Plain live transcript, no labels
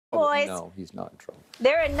Cowboys. No, he's not in trouble.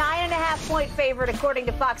 They're a 9.5-point favorite, according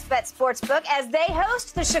to Fox Bet Sportsbook, as they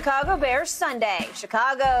host the Chicago Bears Sunday.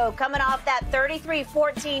 Chicago coming off that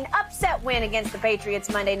 33-14 upset win against the Patriots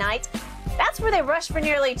Monday night. That's where they rushed for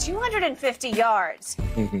nearly 250 yards.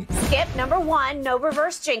 Skip, number 1, no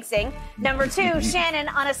reverse jinxing. Number 2, Shannon,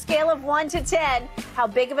 on a scale of 1 to 10, how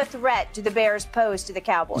big of a threat do the Bears pose to the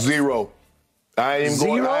Cowboys? 0. I ain't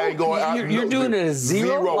going. I ain't going. You're doing it as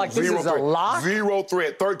 0? Like this is a lock? 0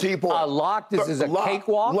 threat. 13 points. A lock? This is a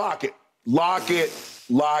cakewalk? Lock it. Lock it.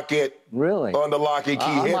 Lock it. Really? Under lock and key.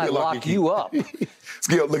 I might lock you up.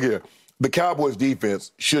 Skip, look here. The Cowboys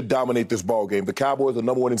defense should dominate this ball game. The Cowboys are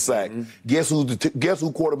number 1 in sack. Guess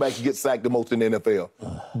who quarterback gets sacked the most in the NFL?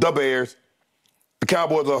 The Bears. The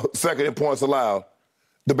Cowboys are second in points allowed.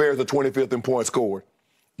 The Bears are 25th in points scored.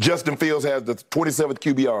 Justin Fields has the 27th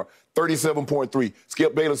QBR, 37.3.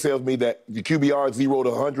 Skip Bayless tells me that the QBR is 0 to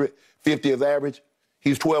 100, 50 is average.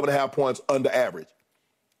 He's 12.5 points under average.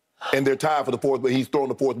 And they're tied for the fourth, but he's throwing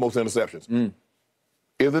the fourth most interceptions.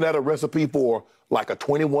 Isn't that a recipe for like a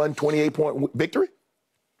 21, 28-point victory?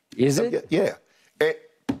 Is it? Yeah.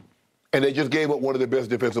 And they just gave up one of their best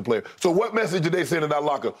defensive players. So what message did they send in that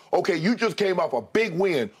locker? Okay, you just came off a big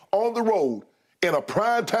win on the road in a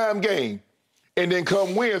primetime game, and then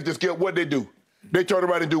come Wednesday, Skip, what'd they do? They turn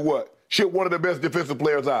around and do what? Ship one of their best defensive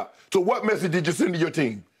players out. So what message did you send to your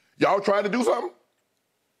team? Y'all trying to do something?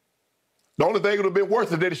 The only thing that would have been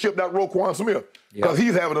worse is they'd shipped out Roquan Smith because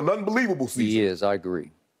he's having an unbelievable season. He is, I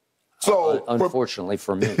agree. So unfortunately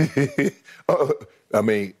for me. I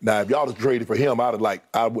mean, now if y'all had traded for him, I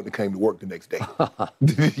wouldn't have came to work the next day.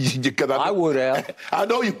 I would have. I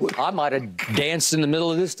know you would. I might have danced in the middle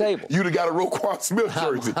of this table. You'd have got a Roquan Smith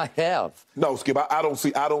jersey. I have. No, Skip, I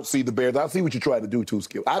don't see the Bears. I see what you're trying to do too,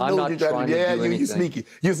 Skip. I know you're trying to do. Yeah, you're sneaky.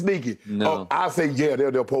 You're sneaky. No. I say, yeah,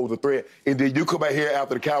 they'll pose a threat. And then you come back here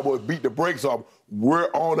after the Cowboys beat the brakes off. We're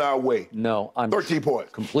on our way. No, I'm 13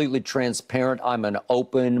 points. Completely transparent. I'm an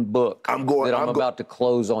open book. I'm about to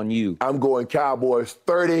close on you. I'm going Cowboys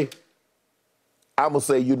 30. I'm going to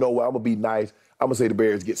say, you know what, I'm going to be nice. I'm going to say the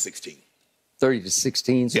Bears get 16. 30 to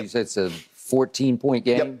 16, so you said it's a 14-point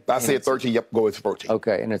game? Yep, I said 13. Yep, go with 14.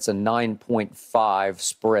 Okay, and it's a 9.5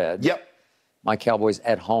 spread. Yep. My Cowboys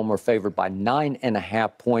at home are favored by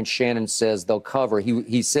 9.5 points. Shannon says they'll cover.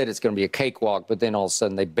 He said it's going to be a cakewalk, but then all of a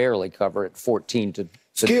sudden they barely cover at 14 to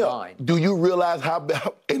 9. Do you realize how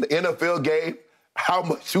in the NFL game, how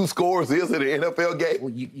much 2 scores is in an NFL game?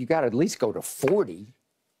 Well, you got to at least go to 40.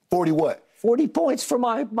 40 what? 40 points for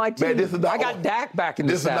my team. Man, this is not, I got Dak back in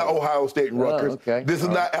the This is not Ohio State and Rutgers. Okay. This is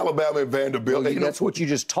not Alabama and Vanderbilt. Well, that's what you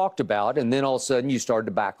just talked about, and then all of a sudden you started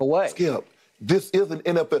to back away. Skip, this is an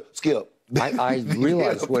NFL. Skip. I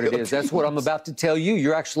realize what it is. That's what I'm about to tell you.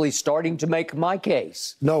 You're actually starting to make my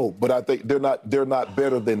case. No, but I think they're not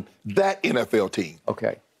better than that NFL team.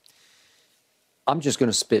 Okay. I'm just going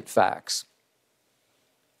to spit facts.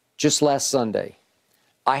 Just last Sunday,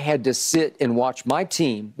 I had to sit and watch my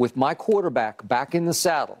team with my quarterback back in the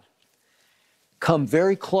saddle come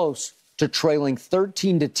very close to trailing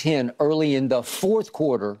 13-10 early in the fourth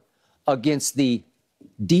quarter against the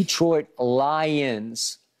Detroit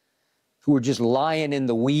Lions, who were just lying in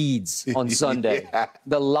the weeds on Sunday.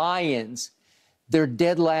 The Lions, they're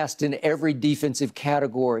dead last in every defensive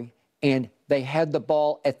category, and they had the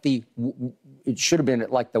ball at it should have been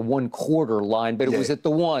at like the 1/4 line, but it was at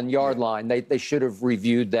the 1-yard line. They should have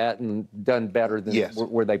reviewed that and done better than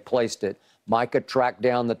where they placed it. Micah tracked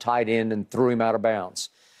down the tight end and threw him out of bounds.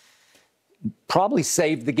 Probably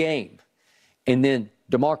saved the game. And then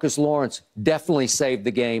DeMarcus Lawrence definitely saved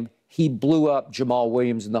the game. He blew up Jamal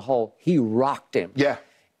Williams in the hole. He rocked him.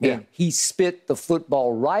 And he spit the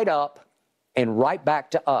football right up and right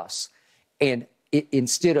back to us. And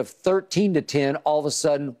instead of 13-10, all of a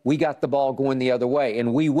sudden we got the ball going the other way.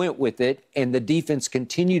 And we went with it, and the defense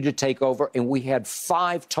continued to take over, and we had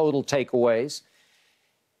 5 total takeaways.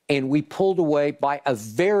 And we pulled away by a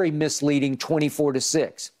very misleading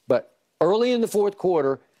 24-6. But early in the fourth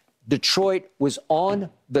quarter, Detroit was on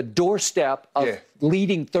the doorstep of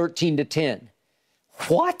leading 13-10.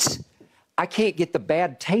 What? I can't get the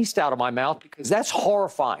bad taste out of my mouth because that's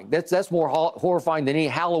horrifying. That's more horrifying than any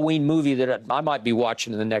Halloween movie that I might be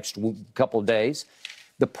watching in the next couple of days.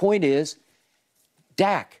 The point is,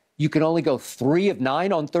 Dak, you can only go 3 of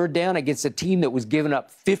 9 on third down against a team that was giving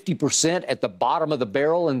up 50% at the bottom of the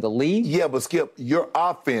barrel in the league. Yeah, but Skip, your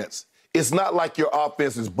offense, it's not like your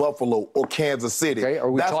offense is Buffalo or Kansas City. Okay,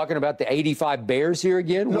 are we talking about the 85 Bears here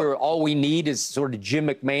again, where all we need is sort of Jim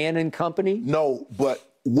McMahon and company? No, but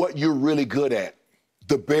what you're really good at,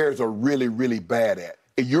 the Bears are really, really bad at.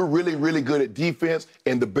 and you're really, really good at defense,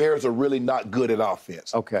 and the Bears are really not good at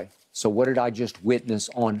offense. Okay. So what did I just witness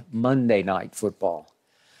on Monday Night Football?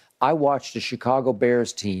 I watched a Chicago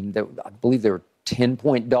Bears team that I believe they were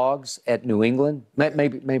 10-point dogs at New England.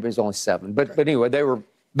 Maybe it was only 7. But anyway, they were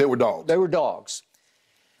dogs. They were dogs.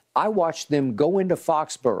 I watched them go into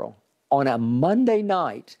Foxborough on a Monday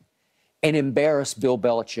night and embarrass Bill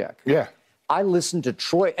Belichick. Yeah. I listened to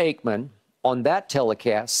Troy Aikman on that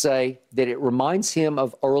telecast say that it reminds him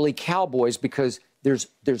of early Cowboys because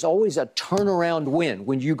there's always a turnaround win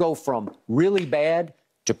when you go from really bad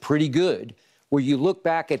to pretty good, where you look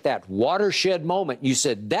back at that watershed moment and you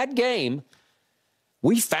said, that game,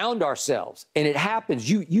 we found ourselves. And it happens.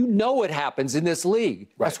 You know it happens in this league.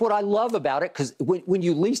 Right. That's what I love about it, because when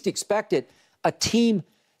you least expect it, a team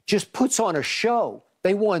just puts on a show.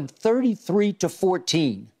 They won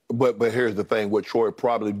 33-14. But here's the thing, what Troy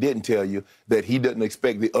probably didn't tell you, that he didn't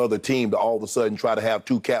expect the other team to all of a sudden try to have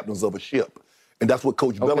 2 captains of a ship. And that's what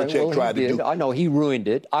Coach Belichick tried to do. I know, he ruined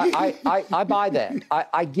it. I buy that.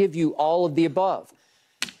 I give you all of the above.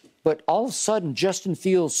 But all of a sudden, Justin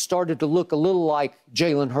Fields started to look a little like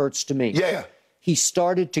Jalen Hurts to me. Yeah. He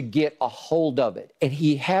started to get a hold of it. And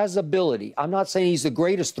he has ability. I'm not saying he's the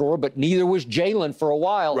greatest thrower, but neither was Jalen for a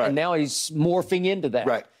while. Right. And now he's morphing into that.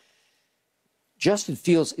 Right. Justin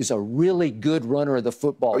Fields is a really good runner of the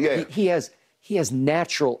football. Oh, yeah. He has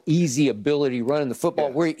natural, easy ability running the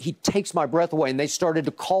football, where he takes my breath away. And they started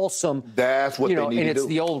to call some. That's what they need to do. And it's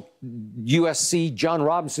the old USC John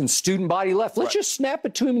Robinson student body left. Let's just snap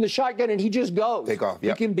it to him in the shotgun, and he just goes. Take off.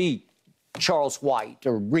 Yep. He can be Charles White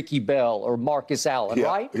or Ricky Bell or Marcus Allen,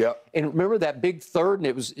 right? Yeah. And remember that big third, and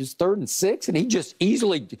it was his 3rd and 6, and he just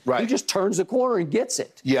easily he just turns the corner and gets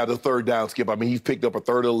it. Yeah, the 3rd down skip. I mean, he's picked up a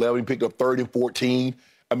 3rd and 11. He picked up 3rd and 14.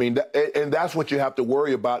 I mean, and that's what you have to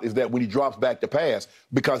worry about, is that when he drops back to pass,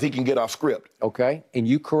 because he can get off script. Okay, and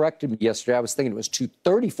you corrected me yesterday. I was thinking it was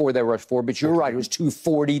 234 they rushed for, but you're right. It was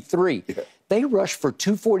 243. Yeah. They rushed for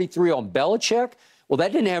 243 on Belichick. Well,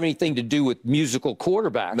 that didn't have anything to do with musical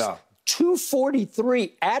quarterbacks. No.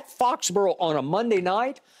 243 at Foxborough on a Monday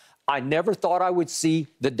night. I never thought I would see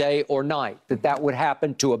the day or night that would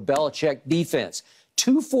happen to a Belichick defense.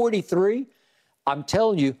 243. I'm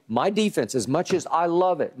telling you, my defense, as much as I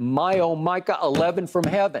love it, my oh Micah 11 from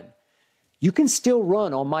heaven, you can still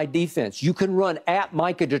run on my defense. You can run at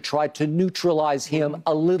Micah to try to neutralize him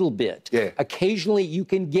a little bit. Yeah. Occasionally you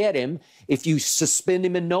can get him if you suspend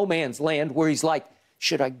him in no man's land, where he's like,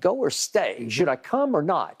 should I go or stay? Should I come or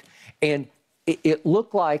not? And it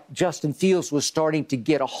looked like Justin Fields was starting to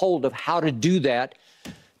get a hold of how to do that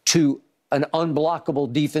to an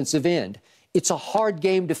unblockable defensive end. It's a hard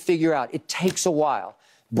game to figure out. It takes a while.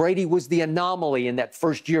 Brady was the anomaly in that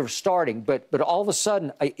first year of starting, but all of a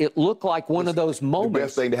sudden, it looked like one of those moments. The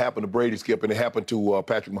best thing to happen to Brady, Skip, and it happened to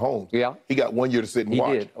Patrick Mahomes. Yeah. He got 1 year to sit and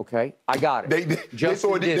watch. He did, okay. I got it. They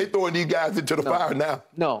throwing these guys into the fire now.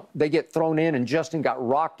 No, they get thrown in, and Justin got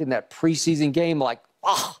rocked in that preseason game like,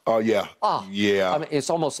 Oh, yeah. Yeah. I mean, it's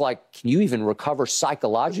almost like, can you even recover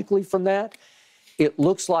psychologically from that? It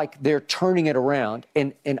looks like they're turning it around.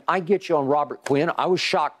 And I get you on Robert Quinn. I was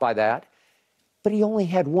shocked by that. But he only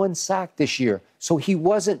had 1 sack this year. So he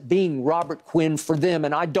wasn't being Robert Quinn for them.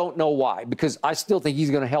 And I don't know why, because I still think he's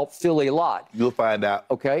going to help Philly a lot. You'll find out.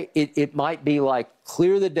 Okay? It might be like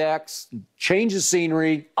clear the decks, change the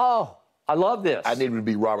scenery. Oh, I love this. I need him to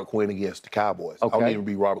be Robert Quinn against the Cowboys. Okay. I don't need him to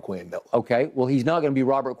be Robert Quinn, no. Okay. Well, he's not going to be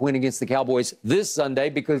Robert Quinn against the Cowboys this Sunday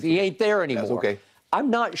because he ain't there anymore. That's okay. I'm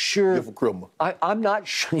not sure. Different criminal. I'm not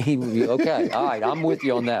sure. Okay, all right, I'm with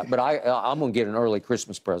you on that. But I'm going to get an early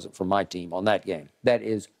Christmas present from my team on that game. That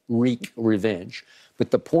is wreak revenge.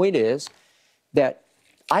 But the point is that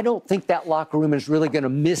I don't think that locker room is really going to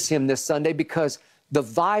miss him this Sunday, because the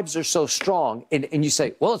vibes are so strong. And you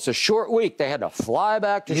say, well, it's a short week. They had to fly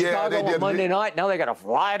back to Chicago on Monday night. Now they got to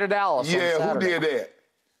fly to Dallas on Saturday. Who did that?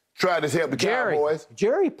 Tried to help the Cowboys.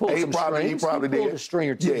 Jerry pulled some strings. He probably pulled did. A string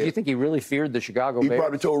or two. Yeah. Do you think he really feared the Chicago Bears? He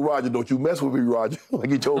probably told Roger, don't you mess with me, Roger,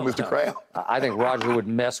 like he told Mr. Kraft. I think Roger would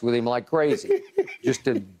mess with him like crazy, just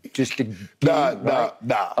to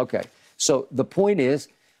Nah. Okay, so the point is,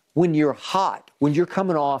 when you're hot, when you're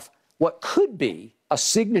coming off what could be a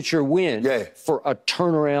signature win for a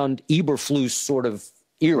turnaround Eberflus sort of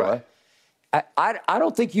era, I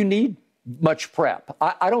don't think you need much prep.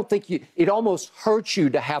 I don't think it almost hurts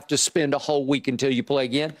you to have to spend a whole week until you play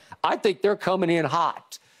again. I think they're coming in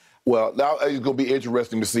hot. Well, now it's going to be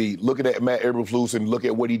interesting to see. Looking at Matt Eberflus and look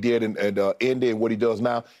at what he did and Indy and what he does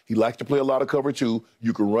now. He likes to play a lot of cover two.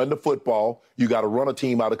 You can run the football. You got to run a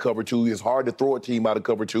team out of cover two. It's hard to throw a team out of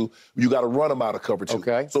cover two. You got to run them out of cover two.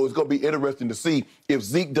 Okay. So it's going to be interesting to see if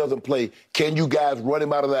Zeke doesn't play. Can you guys run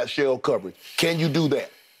him out of that shell coverage? Can you do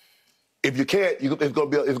that? If you can't, it's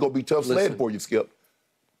going to be tough sledding for you, Skip.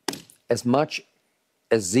 As much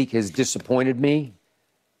as Zeke has disappointed me,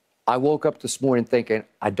 I woke up this morning thinking,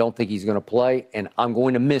 I don't think he's going to play, and I'm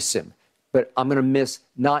going to miss him. But I'm going to miss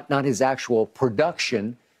not his actual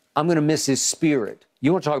production. I'm going to miss his spirit.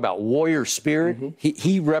 You want to talk about warrior spirit? Mm-hmm.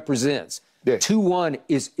 He represents. Yeah. 2-1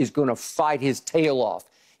 is going to fight his tail off.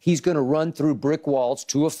 He's going to run through brick walls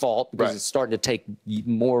to a fault because it's starting to take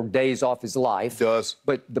more days off his life. It does.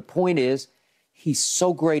 But the point is, he's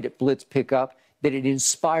so great at blitz pickup that it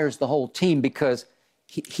inspires the whole team because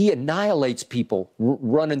he annihilates people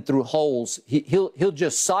running through holes. He'll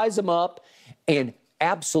just size them up and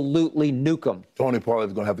absolutely nuke them. Tony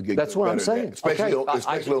Pollard's going to have to get That's what I'm saying. Especially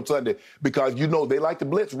on Sunday because, they like to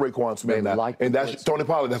blitz Raekwon Smith now. And that's Tony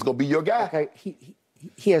Pollard. That's going to be your guy. Okay,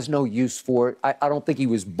 he has no use for it. I don't think he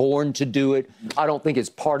was born to do it. I don't think it's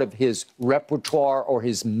part of his repertoire or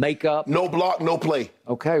his makeup. No block, no play.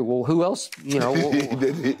 Okay, well, who else?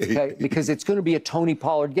 Okay, because it's going to be a Tony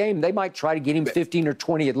Pollard game. They might try to get him 15 or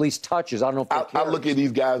 20 at least touches. I don't know if I look at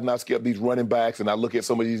these guys and I skip these running backs and I look at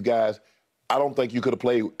some of these guys. I don't think you could have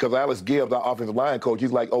played because Alex Gibbs, our offensive line coach,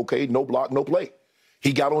 he's like, okay, no block, no play.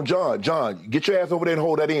 He got on John. John, get your ass over there and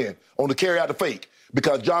hold that in on the carry out the fake.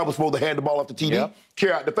 Because John was supposed to hand the ball off to TD,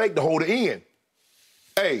 carry out the fake to hold it in.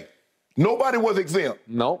 Hey, nobody was exempt.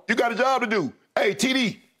 No. You got a job to do. Hey,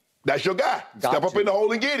 TD, that's your guy. Step up in the hole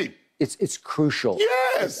and get him. It's crucial.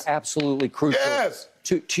 Yes. It's absolutely crucial. Yes.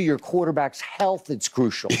 To your quarterback's health, it's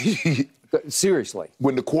crucial. Seriously.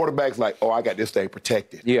 When the quarterback's like, oh, I got this thing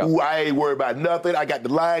protected. Yeah. Ooh, I ain't worried about nothing. I got the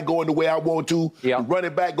line going the way I want to. Yeah. The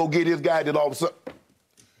running back go get his guy, then all of a sudden.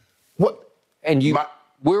 What? And you...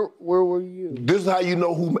 Where were you? This is how you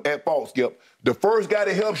know who at fault, Skip. The first guy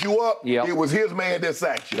that helps you up, it was his man that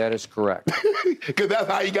sacked you. That is correct. Because that's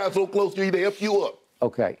how he got so close to you to help you up.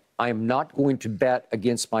 Okay. I am not going to bet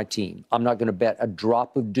against my team. I'm not going to bet a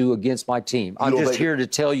drop of dew against my team. I'm just here to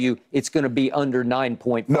tell you it's going to be under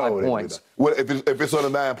 9.5 points. Well, if it's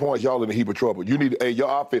under 9 points, y'all in a heap of trouble. You need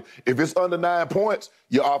your offense. If it's under 9 points,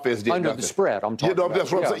 your offense did under nothing. the spread. I'm talking about.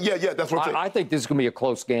 That's what I'm saying. Yeah, that's what I'm saying. I think this is going to be a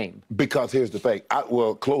close game. Because here's the thing.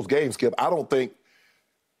 Close game, Skip. I don't think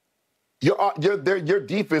your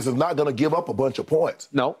defense is not going to give up a bunch of points.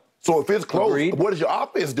 No. So if it's close, Agreed. What is your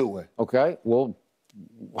offense doing? Okay. Well.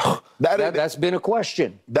 That's been a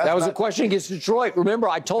question. That was a question against Detroit. Remember,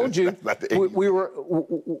 I told you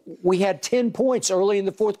we had 10 points early in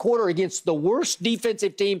the fourth quarter against the worst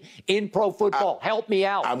defensive team in pro football. Help me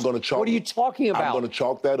out. I'm going to chalk. What are you talking about? I'm going to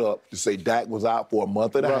chalk that up to say Dak was out for a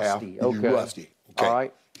month and a half. Okay. He's rusty. Okay. All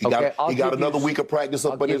right. He got another week of practice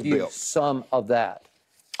up on his belt. I'll give you some of that.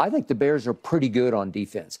 I think the Bears are pretty good on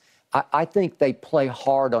defense. I think they play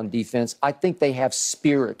hard on defense. I think they have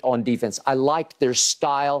spirit on defense. I liked their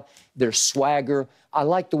style, their swagger. I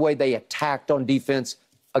like the way they attacked on defense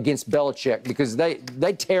against Belichick because they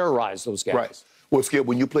terrorized those guys. Right. Well, Skip,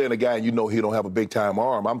 when you're playing a guy and you know he don't have a big-time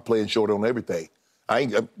arm, I'm playing short on everything.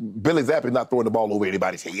 Billy Zappa's not throwing the ball over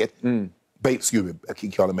anybody's head. Excuse me, I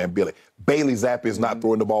keep calling the man Billy. Bailey Zappa is not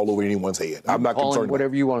throwing the ball over anyone's head. I'm not concerned.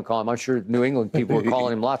 Whatever you want to call him. I'm sure New England people are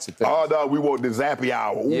calling him lots of things. Oh, no, we want the Zappy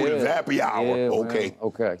hour. Ooh, the Zappy hour. Yeah, okay. Well,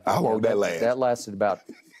 okay. How long that last? That lasted about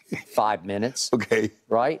 5 minutes. Okay.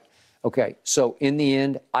 Right? Okay. So in the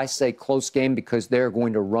end, I say close game because they're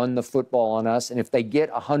going to run the football on us. And if they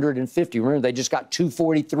get 150, remember, they just got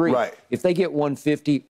 243. Right. If they get 150,